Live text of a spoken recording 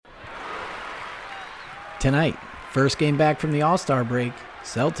Tonight, first game back from the All-Star break,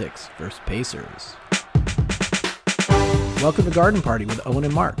 Celtics versus Pacers. Welcome to Garden Party with Owen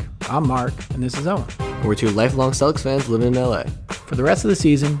and Mark. I'm Mark, and this is Owen. We're two lifelong Celtics fans living in LA. For the rest of the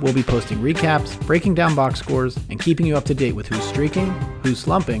season, we'll be posting recaps, breaking down box scores, and keeping you up to date with who's streaking, who's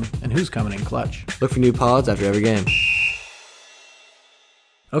slumping, and who's coming in clutch. Look for new pods after every game.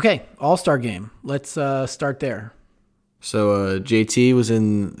 Okay, All-Star game. Let's start there. So JT was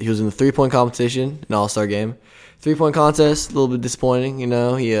in the 3-point competition, an All-Star game. 3-point contest, a little bit disappointing, you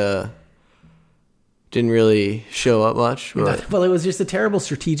know. He didn't really show up much. Well, it was just a terrible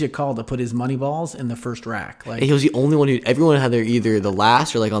strategic call to put his money balls in the first rack. Like, he was the only one everyone had their either the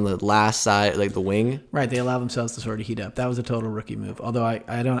last or like on the last side, like the wing. Right, they allow themselves to sort of heat up. That was a total rookie move. Although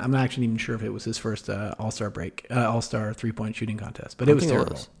I'm not actually even sure if it was his first All-Star 3-point shooting contest, but it was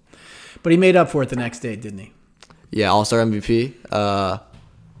terrible. But he made up for it the next day, didn't he? Yeah, All-Star MVP.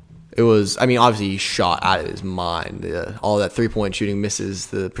 It was, I mean, obviously he shot out of his mind. All that 3-point shooting misses,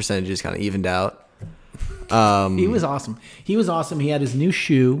 the percentages kind of evened out. He was awesome. He had his new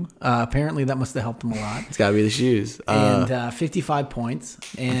shoe. Apparently that must have helped him a lot. It's got to be the shoes. And 55 points.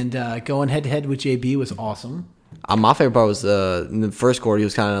 And going head-to-head with JB was awesome. My favorite part was in the first quarter, he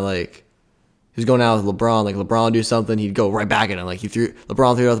was kind of like, he was going out with LeBron. Like, LeBron would do something, he'd go right back at him. Like,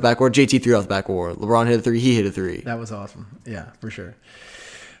 LeBron threw it off the backboard, JT threw it off the backboard. LeBron hit a 3, he hit a 3. That was awesome. Yeah, for sure.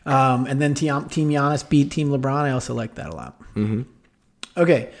 And then Team Giannis beat Team LeBron. I also liked that a lot. Mm-hmm.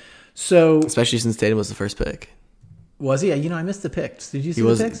 Okay, so... Especially since Tatum was the first pick. Was he? I missed the picks. Did you see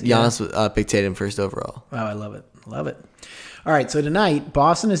the picks? Giannis picked Tatum first overall. Wow, I love it. Love it. All right, so tonight,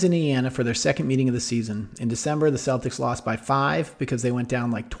 Boston is in Indiana for their second meeting of the season. In December, the Celtics lost by 5 because they went down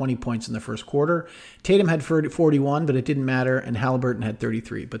like 20 points in the first quarter. Tatum had 41, but it didn't matter, and Halliburton had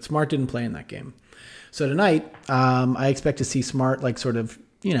 33. But Smart didn't play in that game. So tonight, I expect to see Smart like sort of,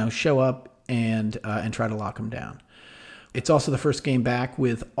 show up and try to lock him down. It's also the first game back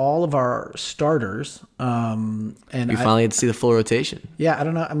with all of our starters. And you finally had to see the full rotation. Yeah, I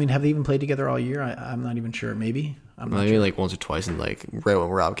don't know. I mean, have they even played together all year? I'm not even sure. Maybe. Maybe like once or twice, and like right when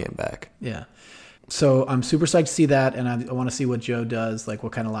Rob came back. Yeah. So I'm super psyched to see that, and I want to see what Joe does, like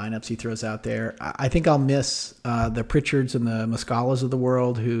what kind of lineups he throws out there. I think I'll miss the Pritchards and the Muscalas of the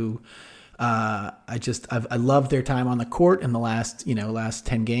world, who I love their time on the court in the last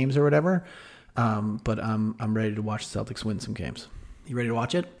 10 games or whatever. But I'm ready to watch the Celtics win some games. You ready to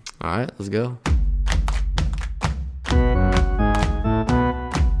watch it? All right, let's go.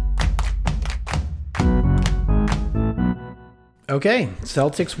 Okay,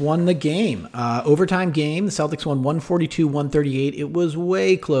 Celtics won the game. Overtime game, the Celtics won 142-138. It was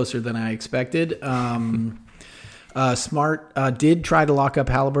way closer than I expected. Smart did try to lock up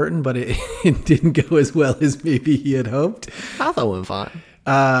Halliburton, but it didn't go as well as maybe he had hoped. I thought it went fine.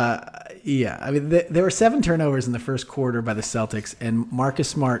 Yeah, I mean, there were 7 turnovers in the first quarter by the Celtics, and Marcus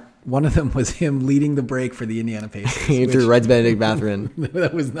Smart, one of them was him leading the break for the Indiana Pacers. He threw Reds Benedict Mathurin.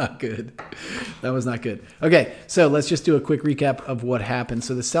 That was not good. Okay, so let's just do a quick recap of what happened.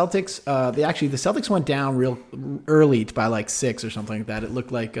 So the Celtics, the Celtics went down real early by like 6 or something like that. It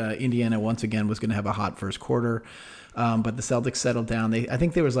looked like Indiana once again was going to have a hot first quarter. But the Celtics settled down. I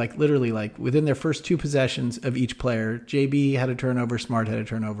think there was like literally like within their first 2 possessions of each player, JB had a turnover, Smart had a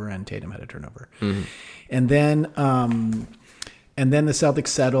turnover, and Tatum had a turnover. Mm-hmm. And then the Celtics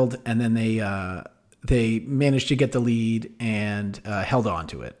settled, and then they managed to get the lead and held on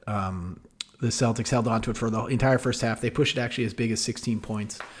to it. The Celtics held on to it for the entire first half. They pushed it actually as big as 16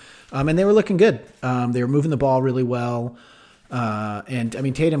 points, and they were looking good. They were moving the ball really well. And I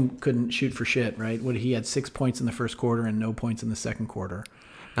mean, Tatum couldn't shoot for shit, right? He had 6 points in the first quarter and no points in the second quarter.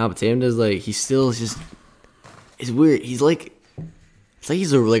 No, but Tatum does it's weird. It's like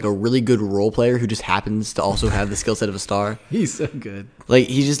he's a really good role player who just happens to also have the skill set of a star. He's so good. Like,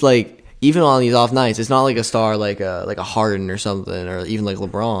 he's just like, even on these off nights, it's not like a star like a Harden or something, or even like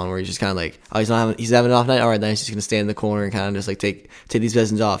LeBron, where he's just kind of like, oh, he's having an off night. All right, then he's just gonna stand in the corner and kind of just like take these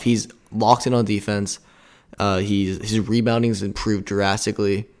possessions off. He's locked in on defense. His rebounding has improved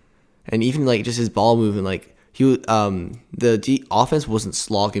drastically, and even like just his ball movement, like the offense wasn't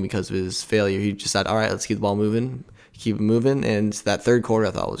slogging because of his failure. He just said, all right, let's keep the ball moving, keep it moving. And that third quarter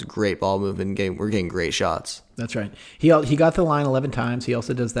I thought was great ball movement. We're getting great shots. That's right. He got the line 11 times. He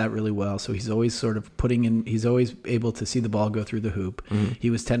also does that really well. So he's always sort of he's always able to see the ball go through the hoop. Mm-hmm. He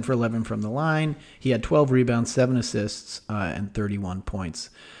was 10 for 11 from the line. He had 12 rebounds, 7 assists, and 31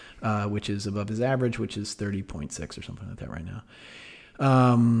 points. Which is above his average, which is 30.6 or something like that right now.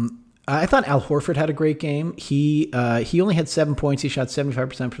 I thought Al Horford had a great game. He only had 7 points. He shot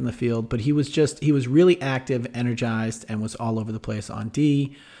 75% from the field, but he was really active, energized, and was all over the place on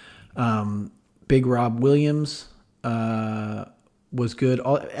D. Big Rob Williams was good.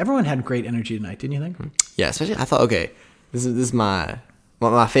 Everyone had great energy tonight, didn't you think? Yeah, especially I thought, okay, this is my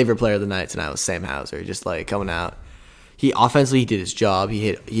favorite player of the night tonight was Sam Hauser, just like coming out. He offensively he did his job.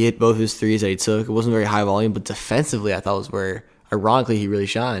 He hit both his threes that he took. It wasn't very high volume, but defensively I thought was where ironically he really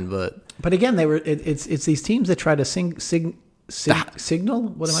shined. But again, it's these teams that try to signal.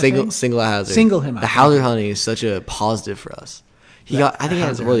 What am I saying? Single out Hauser. Single him out. The Hauser hunting is such a positive for us. He got I think he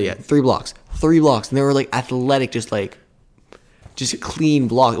had 3 blocks, and they were like athletic, just clean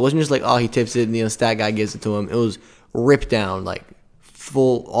block. It wasn't just like he tips it and the stat guy gives it to him. It was ripped down like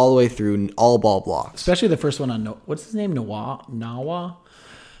full all the way through, all ball blocks. Especially the first one on what's his name? Nawa.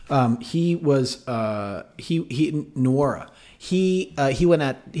 He was Nwora. He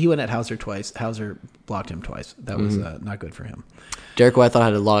went at Hauser twice. Hauser blocked him twice. That was not good for him. Derek White I thought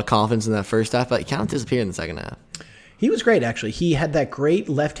had a lot of confidence in that first half, but he kind of disappeared in the second half. He was great actually. He had that great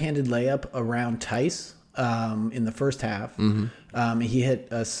left-handed layup around Tice in the first half. He hit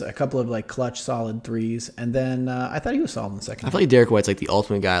a couple of like clutch, solid threes, and then I thought he was solid in the second. I feel like Derek White's like the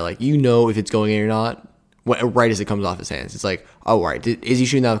ultimate guy. Like if it's going in or not, right as it comes off his hands. It's like, right, is he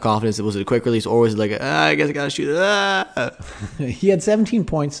shooting that with confidence? Was it a quick release, or was it like, I guess I gotta shoot it? He had 17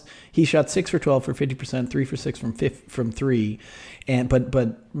 points. He shot 6 for 12 for 50%, 3 for 6 from 3,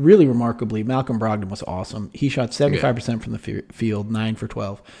 but really remarkably, Malcolm Brogdon was awesome. He shot 75% from the field, 9 for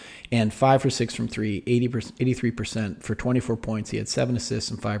 12. And 5 for 6 from 3, 83% for 24 points. He had 7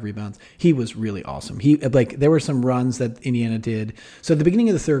 assists and 5 rebounds. He was really awesome. There were some runs that Indiana did. So at the beginning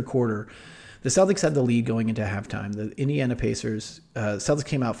of the third quarter, the Celtics had the lead going into halftime. The Indiana Pacers, Celtics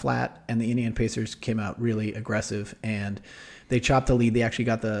came out flat, and the Indiana Pacers came out really aggressive, and they chopped the lead. They actually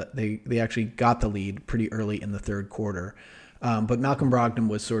got the lead pretty early in the third quarter. But Malcolm Brogdon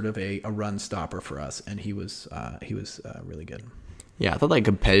was sort of a run stopper for us, and he was really good. Yeah, I thought like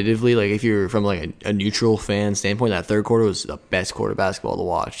competitively, like if you're from like a neutral fan standpoint, that third quarter was the best quarter of basketball to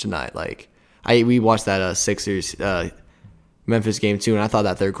watch tonight. Like we watched that Sixers Memphis game too, and I thought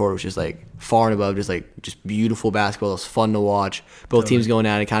that third quarter was just like far and above, just beautiful basketball. It was fun to watch. Both teams going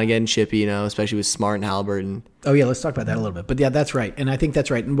at it, kind of getting chippy, especially with Smart and Halliburton. Oh yeah, let's talk about that a little bit. But yeah, that's right, and I think that's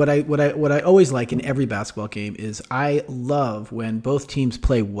right. And what I always like in every basketball game is I love when both teams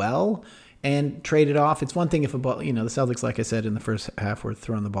play well and trade it off. It's one thing if a ball, the Celtics, like I said, in the first half were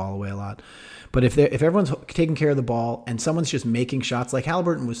throwing the ball away a lot. But if everyone's taking care of the ball and someone's just making shots, like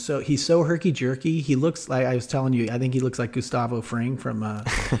Halliburton he's so herky jerky. He looks like, I was telling you, I think he looks like Gustavo Fring from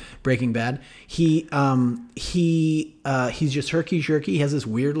Breaking Bad. He's just herky jerky. He has this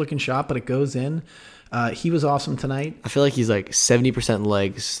weird looking shot, but it goes in. He was awesome tonight. I feel like he's like 70%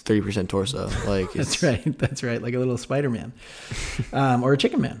 legs, 30% torso. Like That's right. Like a little Spider-Man, or a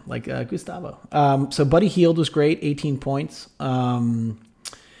Chicken Man, like Gustavo. So Buddy Hield was great, 18 points.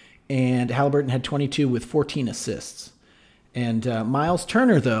 And Halliburton had 22 with 14 assists. And Miles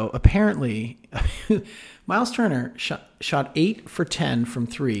Turner, though, apparently, Miles Turner shot 8 for 10 from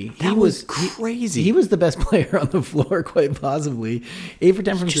 3. That was crazy. He was the best player on the floor, quite possibly. 8 for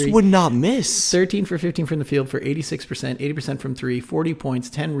 10 from 3. Just would not miss. 13 for 15 from the field for 86%, 80% from 3, 40 points,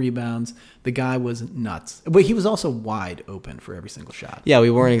 10 rebounds. The guy was nuts. But he was also wide open for every single shot. Yeah,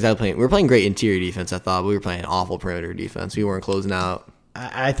 we weren't exactly playing. We were playing great interior defense, I thought. But we were playing awful perimeter defense. We weren't closing out.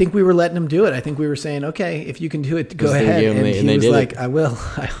 I think we were letting him do it. I think we were saying, okay, if you can do it, go ahead. And he was like, I will.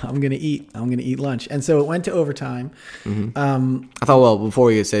 I'm going to eat. I'm going to eat lunch. And so it went to overtime. Mm-hmm. I thought, before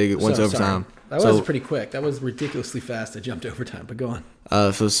we could say it went to overtime. That was pretty quick. That was ridiculously fast. I jumped overtime, but go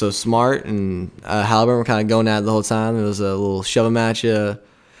on. So Smart and Halliburton were kind of going at it the whole time. It was a little shoving match. It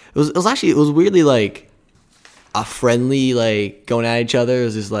was weirdly like a friendly, like going at each other. It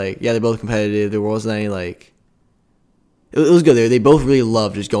was just like, yeah, they're both competitive. There wasn't any like, it was good. They both really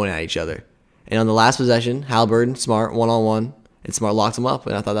loved just going at each other. And on the last possession, Halliburton, Smart, one-on-one, and Smart locked him up,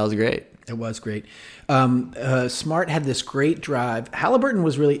 and I thought that was great. It was great. Smart had this great drive.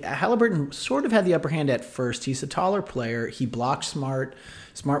 Halliburton sort of had the upper hand at first. He's a taller player. He blocked Smart.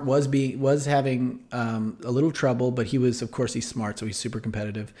 Smart was having a little trouble, but he's smart, so he's super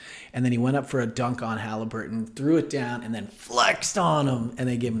competitive. And then he went up for a dunk on Halliburton, threw it down, and then flexed on him, and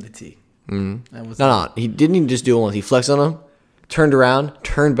they gave him the tee. Mm-hmm. No. He didn't just do it once. He flexed on him, turned around,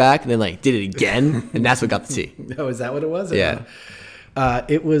 turned back, and then like did it again, and that's what got the tee. Oh, is that what it was? Yeah.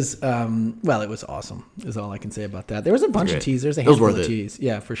 It was it was awesome. Is all I can say about that. There was a bunch of tees. There's a handful of tees.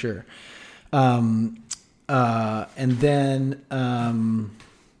 Yeah, for sure. And then back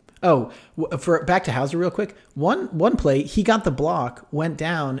to Hauser real quick. One play, he got the block, went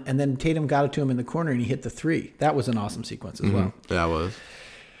down, and then Tatum got it to him in the corner, and he hit the 3. That was an awesome sequence as well. That was.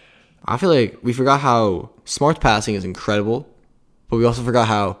 I feel like we forgot how Smart's passing is incredible, but we also forgot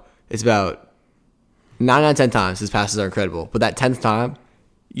how it's about 9 out of 10 times his passes are incredible, but that 10th time,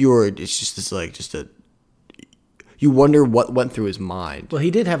 it's just this like just a. You wonder what went through his mind. Well,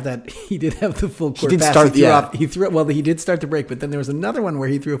 he did have that. He did have the full court He did pass. start- he threw yeah. off, he threw. Well, he did start the break, but then there was another one where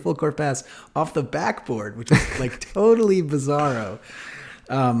he threw a full court pass off the backboard, which was like totally bizarro.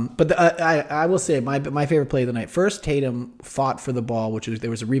 But I will say my favorite play of the night. First, Tatum fought for the ball, there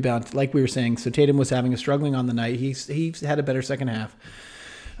was a rebound, like we were saying. So Tatum was having a struggling on the night. He had a better second half.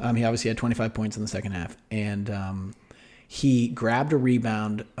 He obviously had 25 points in the second half, and he grabbed a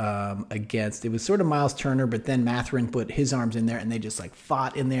rebound against, it was sort of Miles Turner, but then Mathurin put his arms in there, and they just like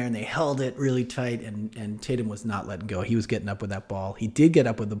fought in there, and they held it really tight, and Tatum was not letting go. He was getting up with that ball. He did get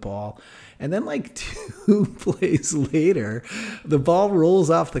up with the ball, and then like 2 plays later, the ball rolls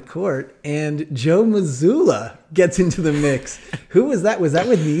off the court, and Joe Mazzulla gets into the mix. Who was that? Was that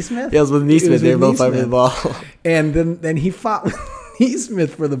with Neesmith? Yeah, it was with Neesmith. They were both fighting for the ball. And then he fought with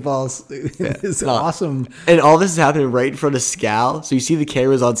Smith for the balls. It's awesome. And all this is happening right in front of Scal. So you see the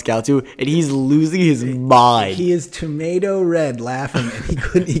cameras on Scal too, and he's losing his mind. He is tomato red laughing,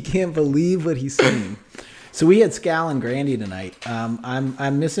 and he can't believe what he's seeing. So we had Scal and Grandy tonight.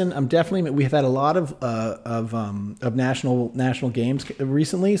 I'm missing. We have had a lot of national games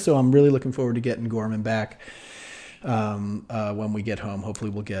recently, so I'm really looking forward to getting Gorman back. When we get home,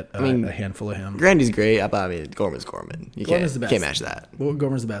 hopefully we'll get a handful of him. Grandy's great. I mean, Gorman's Gorman. Gorman's the best. Can't match that. Well,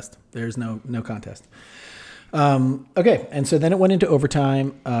 Gorman's the best. There's no contest. Okay, and so then it went into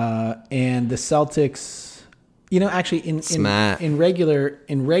overtime, and the Celtics, actually in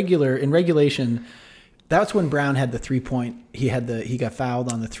regulation, that's when Brown had the 3-point. He got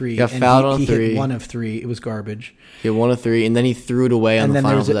fouled on the 3. He got fouled on 3. He hit 1 of 3. It was garbage. He hit 1 of 3, and then he threw it away on the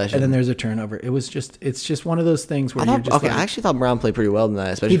final possession. And then there's a turnover. It's just one of those things where I actually thought Brown played pretty well tonight,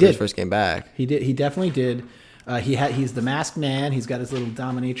 especially for his first game back. He did. He definitely did. He's the masked man. He's got his little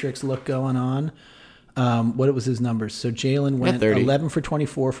dominatrix look going on. What was his numbers? So Jalen went 11 for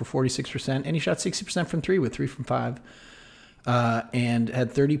 24 for 46%, and he shot 60% from 3 with 3 from 5, and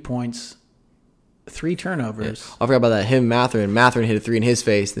had 30 points. 3 turnovers. Yeah. I forgot about that. Mathurin hit a 3 in his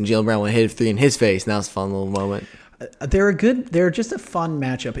face. Then Jalen Brown hit a 3 in his face. Now it's a fun little moment. They're just a fun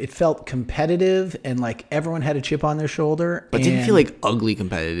matchup. It felt competitive, and like everyone had a chip on their shoulder. But it didn't feel like ugly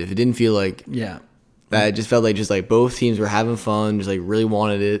competitive. It didn't feel like that. It just felt like both teams were having fun, just like really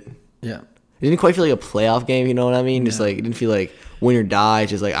wanted it. Yeah. It didn't quite feel like a playoff game. You know what I mean? Just like it didn't feel like win or die. It's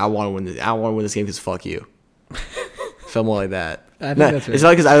just like I want to win this. I want to win this game because fuck you. Felt more like that. I think that's right. It's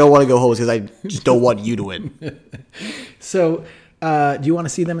not because I don't want to go home. It's because I just don't want you to win. So, do you want to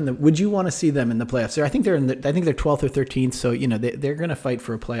see them would you want to see them in the playoffs? So I think they're 12th or 13th. So they're going to fight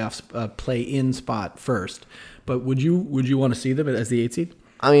for a playoffs play-in spot first. But would you want to see them as the 8th seed?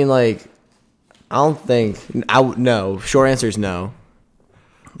 I mean, I don't think no. Short answer is no.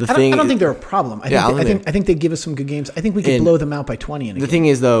 I don't think they're a problem. I think they give us some good games. I think we could blow them out by 20 in a game. The thing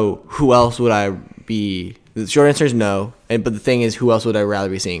is, though, who else would I be? The short answer is no. But the thing is, who else would I rather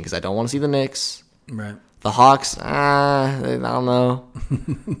be seeing? Because I don't want to see the Knicks. Right. The Hawks, I don't know.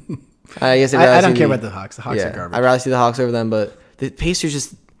 I guess I don't care about the Hawks. The Hawks are garbage. I'd rather see the Hawks over them. But the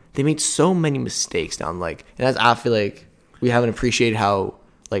Pacers they made so many mistakes down. And I feel like we haven't appreciated how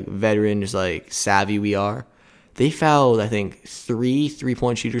veteran, just savvy we are. They fouled, I think, 3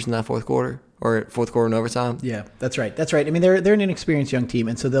 3-point shooters in that fourth quarter in overtime. Yeah, that's right. I mean, they're an inexperienced young team,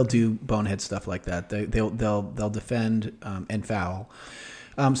 and so they'll do bonehead stuff like that. They'll defend and foul.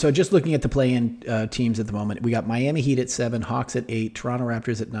 So just looking at the play-in teams at the moment, we got Miami Heat at 7, Hawks at 8, Toronto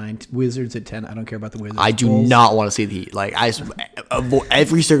Raptors at 9, Wizards at 10. I don't care about the Wizards. I do not want to see the Heat. Avoid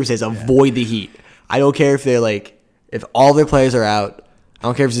every circumstance. Avoid the Heat. I don't care if they're if all their players are out. I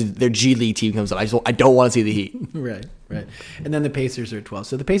don't care if their G League team comes up. I don't want to see the Heat. Right. And then the Pacers are at 12.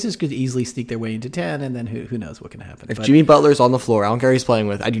 So the Pacers could easily sneak their way into 10, and then who knows what can happen. If Jimmy Butler's on the floor, I don't care who he's playing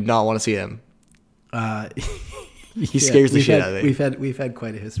with. I do not want to see him. He scares the shit out of me. We've had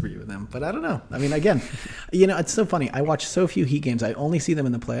quite a history with them, but I don't know. I mean, again, it's so funny. I watch so few Heat games. I only see them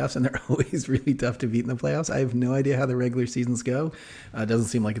in the playoffs, and they're always really tough to beat in the playoffs. I have no idea how the regular seasons go. It doesn't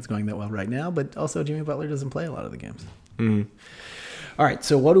seem like it's going that well right now, but also Jimmy Butler doesn't play a lot of the games. Mm-hmm. All right,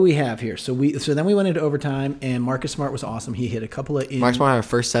 so what do we have here? So then we went into overtime, and Marcus Smart was awesome. He hit a couple of Marcus Smart had our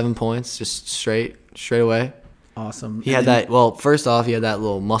first 7 points, just straight away. Awesome. He had that. Well, first off, he had that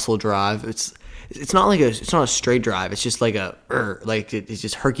little muscle drive. It's not it's not a straight drive. It's just it's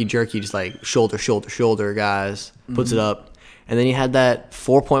just herky jerky, just shoulder, guys. Puts it up, and then he had that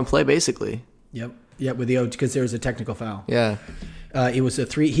 4-point play basically. Yep, with the because there was a technical foul. Yeah. It was a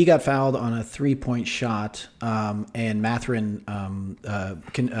 3. He got fouled on a 3-point shot, and Mathurin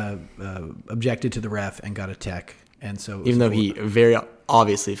objected to the ref and got a tech. And so even though he very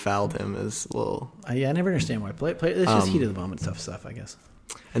obviously fouled him is a little. Yeah, I never understand why play. It's just heat of the moment stuff, I guess.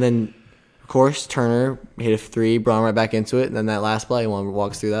 And then, of course, Turner hit a 3, brought him right back into it. And then that last play, you want to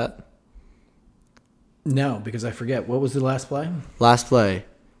walk us through that? No, because I forget. What was the last play? Last play,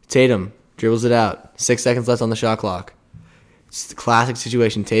 Tatum dribbles it out. 6 seconds left on the shot clock. It's the classic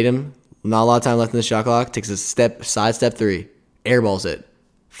situation. Tatum, not a lot of time left in the shot clock, takes a side step 3, airballs it,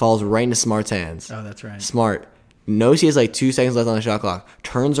 falls right into Smart's hands. Oh, that's right. Smart knows he has like 2 seconds left on the shot clock,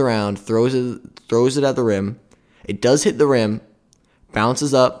 turns around, throws it at the rim. It does hit the rim,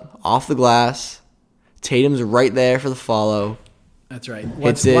 bounces up off the glass. Tatum's right there for the follow. That's right.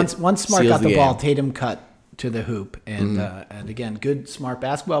 Once Smart got the ball, Tatum cut to the hoop, and again, good Smart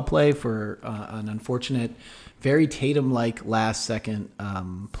basketball play for an unfortunate, very Tatum-like last second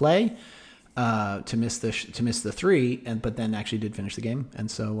play to miss the 3, but then actually did finish the game,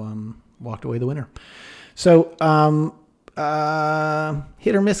 and so walked away the winner. So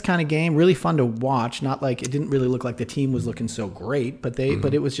hit or miss kind of game, really fun to watch. Not like it didn't really look like the team was looking so great, but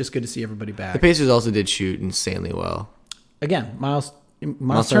it was just good to see everybody back. The Pacers also did shoot insanely well. Again, Miles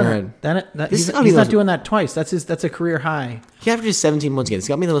Turner. He's not doing that twice. That's a career high. He averages 17 points a game. It's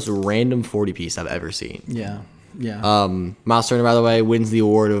got me the most random 40 piece I've ever seen. Yeah. Miles Turner, by the way, wins the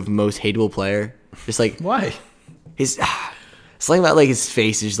award of most hateable player. Just like why? Something about like his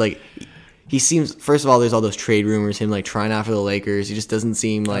face is just like. He seems. First of all, there's all those trade rumors. Him like trying out for the Lakers. He just doesn't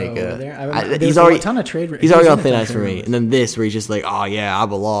seem like. He's already a ton of trade. He's already on thin ice for me. And then this, where he's just like, oh yeah, I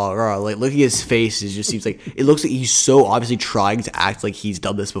belong. Or like, look at his face. It just seems like it looks like he's so obviously trying to act like he's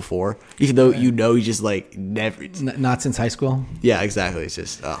done this before, even though he's just like never. Not since high school. Yeah, exactly. It's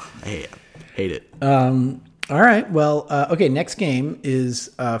just I hate it. All right. Well, okay. Next game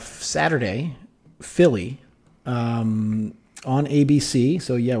is Saturday, Philly. On ABC,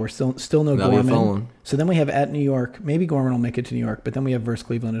 so yeah, we're still no Gorman. So then we have at New York. Maybe Gorman will make it to New York, but then we have versus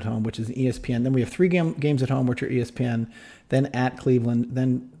Cleveland at home, which is ESPN. Then we have 3 games at home, which are ESPN. Then at Cleveland.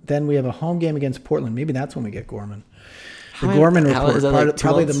 Then we have a home game against Portland. Maybe that's when we get Gorman. The Gorman report,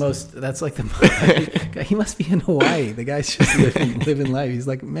 probably the most. That's like the. He must be in Hawaii. The guy's just living life. He's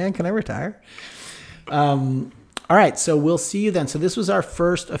like, man, can I retire? All right, so we'll see you then. So this was our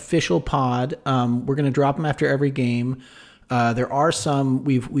first official pod. We're going to drop them after every game. There are some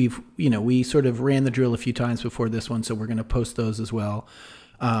we sort of ran the drill a few times before this one, so we're going to post those as well.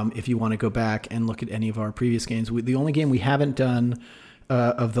 If you want to go back and look at any of our previous games, the only game we haven't done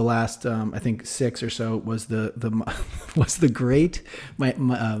of the last I think 6 or so was the great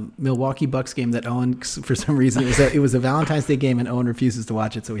Milwaukee Bucks game that Owen, for some reason, it was a Valentine's Day game and Owen refuses to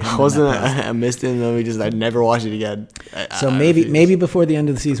watch it, so we haven't. I missed it, and then I never watched it again. So maybe before the end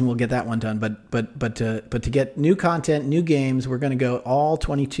of the season we'll get that one done. But to get new content, new games, we're going to go all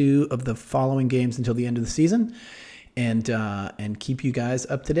 22 of the following games until the end of the season, and keep you guys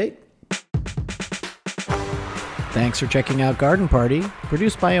up to date. Thanks for checking out Garden Party,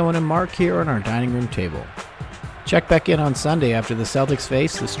 produced by Owen and Mark here on our dining room table. Check back in on Sunday after the Celtics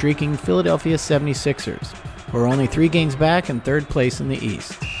face the streaking Philadelphia 76ers, who are only 3 games back and 3rd place in the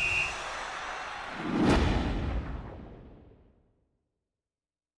East.